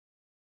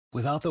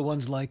Without the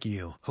ones like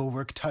you, who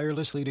work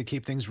tirelessly to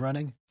keep things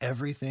running,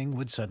 everything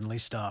would suddenly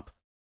stop.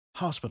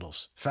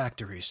 Hospitals,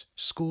 factories,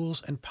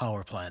 schools, and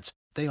power plants,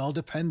 they all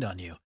depend on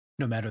you.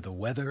 No matter the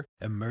weather,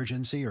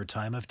 emergency, or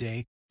time of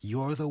day,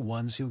 you're the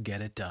ones who get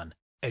it done.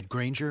 At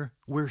Grainger,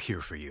 we're here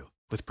for you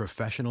with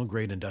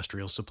professional-grade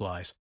industrial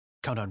supplies.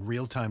 Count on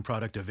real-time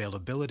product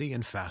availability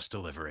and fast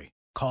delivery.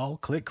 Call,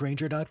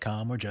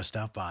 clickgrainger.com, or just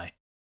stop by.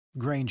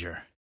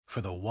 Grainger, for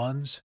the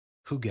ones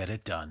who get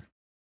it done.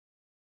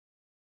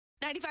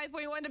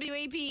 95.1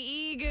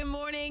 WAPE. Good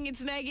morning. It's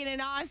Megan in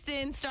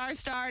Austin. Star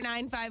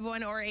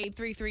 951 or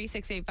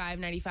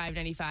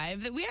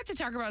 833-685-9595. We have to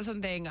talk about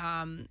something.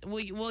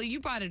 Well, you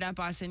brought it up,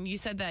 Austin. You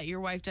said that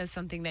your wife does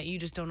something that you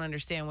just don't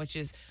understand, which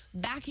is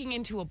backing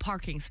into a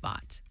parking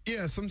spot.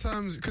 Yeah,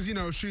 sometimes, because,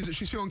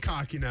 she's feeling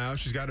cocky now.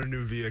 She's got her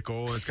new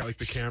vehicle, and it's got,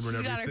 the camera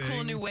and everything. She's got her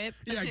cool new whip.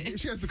 Yeah,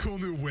 she has the cool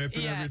new whip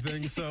and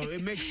everything, so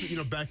it makes,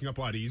 backing up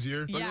a lot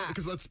easier.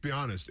 Because let's be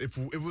honest, if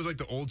it was like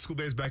the old school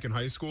days back in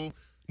high school,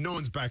 no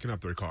one's backing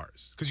up their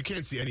cars because you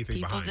can't see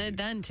anything behind People did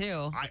then,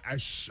 too. I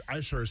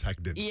sure as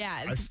heck didn't.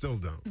 Yeah. I still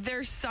don't.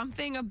 There's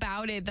something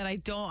about it that I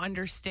don't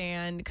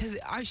understand because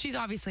she's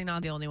obviously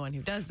not the only one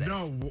who does this.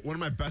 No, one of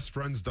my best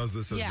friends does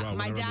this as well. Yeah,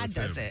 my dad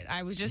does it.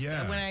 I was just,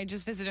 when I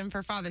just visited him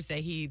for Father's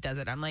Day, he does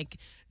it. I'm like,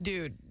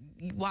 dude,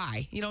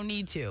 why? You don't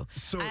need to.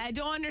 So, I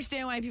don't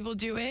understand why people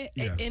do it.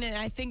 Yeah. And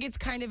I think it's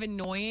kind of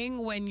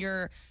annoying when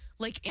you're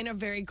in a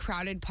very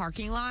crowded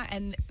parking lot,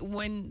 and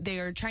when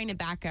they're trying to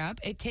back up,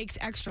 it takes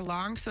extra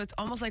long, so it's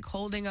almost like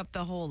holding up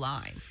the whole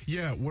line.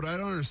 Yeah, what I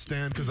don't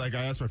understand, because I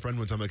asked my friend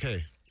once, I'm like,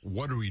 hey,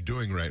 what are we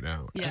doing right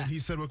now? Yeah. And he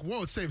said,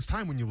 well, it saves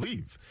time when you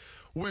leave,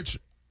 which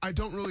I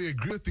don't really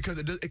agree with because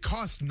it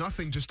costs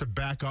nothing just to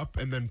back up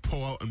and then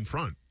pull out in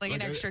front. Like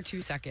an extra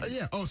 2 seconds.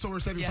 Yeah. Oh, so we're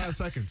saving 5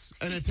 seconds.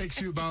 And it takes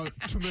you about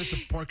 2 minutes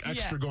to park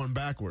extra going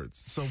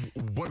backwards. So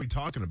what are we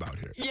talking about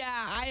here?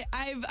 Yeah,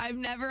 I've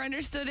never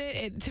understood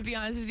it. To be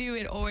honest with you,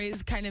 it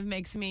always kind of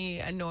makes me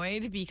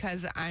annoyed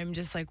because I'm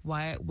just like,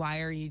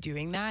 why are you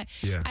doing that?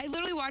 Yeah. I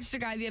literally watched a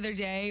guy the other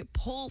day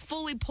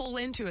fully pull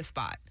into a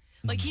spot.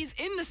 Like he's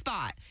in the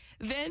spot.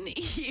 Then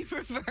he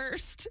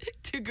reversed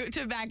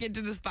to back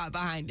into the spot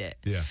behind it.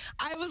 Yeah.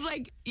 I was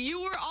like,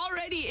 you were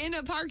already in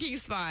a parking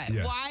spot.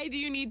 Yeah. Why do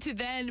you need to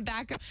then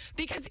back up?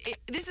 Because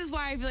this is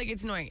why I feel like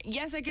it's annoying.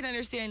 Yes, I can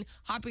understand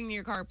hopping in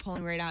your car,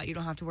 pulling right out. You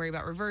don't have to worry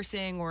about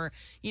reversing or,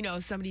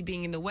 somebody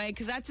being in the way.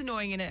 Because that's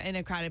annoying in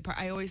a crowded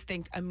park. I always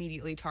think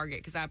immediately Target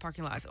because that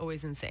parking lot is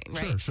always insane,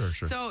 right? Sure.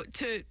 So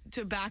to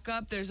back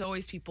up, there's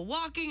always people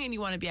walking and you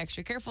want to be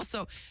extra careful.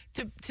 So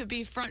to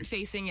be front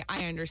facing,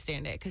 I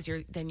understand it because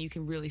then you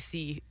can really see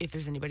if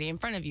there's anybody in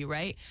front of you,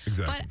 right?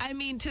 Exactly. But I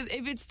mean,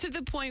 if it's to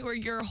the point where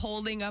you're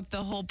holding up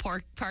the whole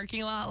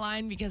parking lot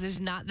line because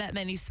there's not that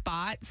many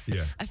spots,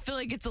 I feel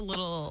like it's a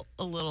little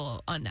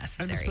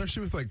unnecessary. And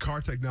especially with car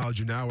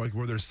technology now,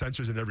 where there's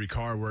sensors in every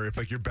car, where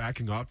if you're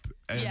backing up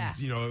and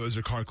there's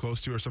a car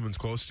close to you or someone's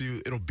close to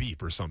you, it'll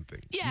beep or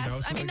something.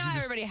 Yes, So I mean not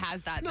everybody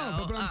has that. No,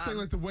 though. but I'm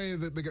saying the way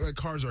that the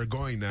cars are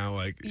going now,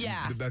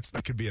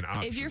 that could be an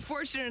option. If you're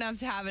fortunate enough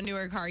to have a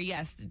newer car,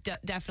 yes,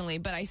 definitely.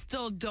 But I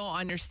still don't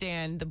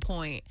understand the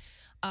point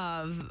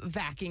of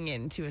backing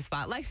into a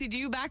spot. Lexi, do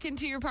you back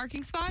into your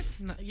parking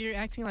spots? No, you're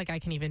acting like I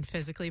can even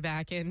physically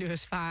back into a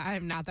spot.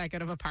 I'm not that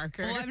good of a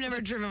parker. Well, I've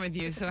never driven with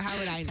you, so how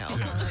would I know?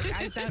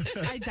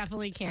 I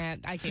definitely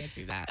can't. I can't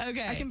do that.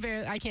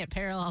 Okay. I can't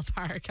parallel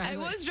park. I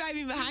was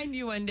driving behind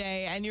you one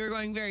day, and you were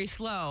going very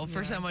slow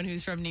for someone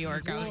who's from New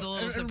York. I was a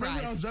little surprised.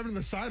 Remember, I was driving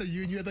the side of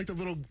you, and you had the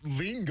little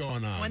lean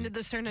going on. When did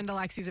this turn into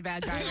Lexi's a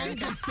bad driver? I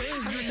was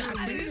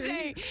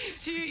saying,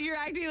 you're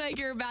acting like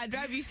you're a bad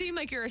driver. You seem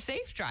like you're a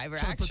safe driver,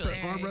 actually.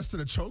 Armrest in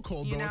a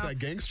chokehold, though, with that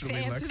gangster to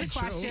lean, answer the Lexi,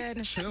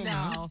 question, chill, no,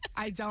 man.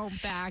 I don't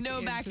back. No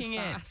into backing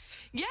in. spots.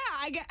 Yeah,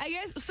 I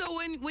guess. So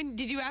when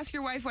did you ask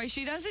your wife why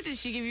she does it? Did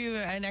she give you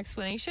an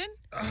explanation?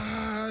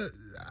 I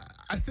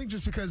think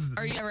just because.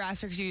 Or you never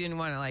asked her because you didn't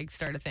want to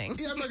start a thing?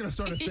 Yeah, I'm not going to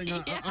start a thing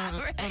on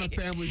a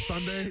family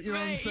Sunday. You know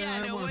what I'm saying?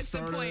 Yeah, no, what's the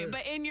point?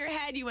 But in your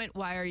head, you went,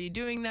 why are you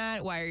doing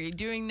that? Why are you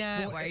doing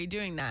that? Well, why are you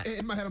doing that?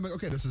 In my head, I'm like,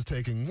 okay, this is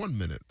taking 1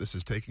 minute. This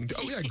is taking,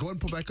 go ahead and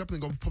pull back up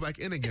and then go pull back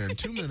in again.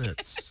 2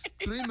 minutes,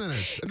 3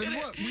 minutes. And then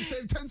what? We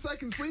saved 10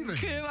 seconds leaving.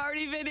 Could have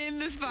already been in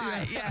the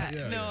spot.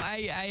 Yeah.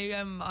 I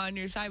am on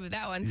your side with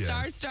that one.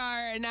 Yeah.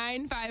 Star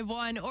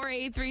 951 or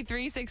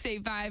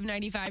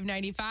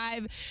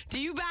 833-685-9595. Do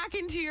you back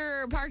into your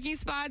parking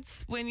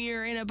spots when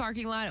you're in a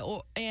parking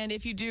lot? And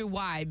if you do,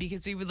 why?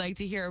 Because we would like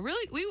to hear we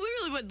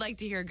really would like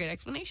to hear a good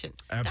explanation.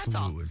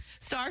 Absolutely.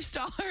 That's all.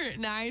 Star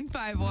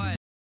 951.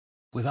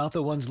 Without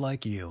the ones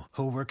like you,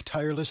 who work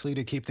tirelessly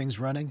to keep things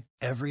running,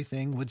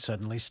 everything would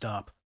suddenly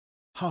stop.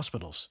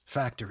 Hospitals,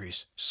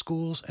 factories,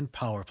 schools, and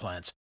power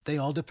plants, they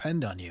all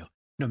depend on you.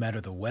 No matter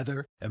the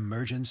weather,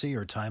 emergency,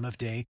 or time of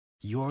day,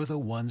 you're the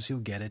ones who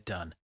get it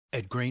done.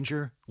 At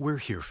Grainger, we're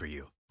here for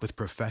you with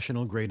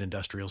professional-grade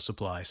industrial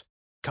supplies.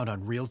 Count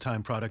on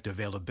real-time product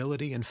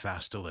availability and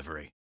fast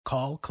delivery.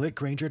 Call,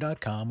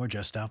 clickgrainger.com, or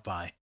just stop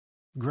by.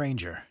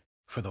 Grainger,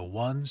 for the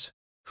ones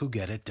who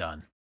get it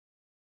done.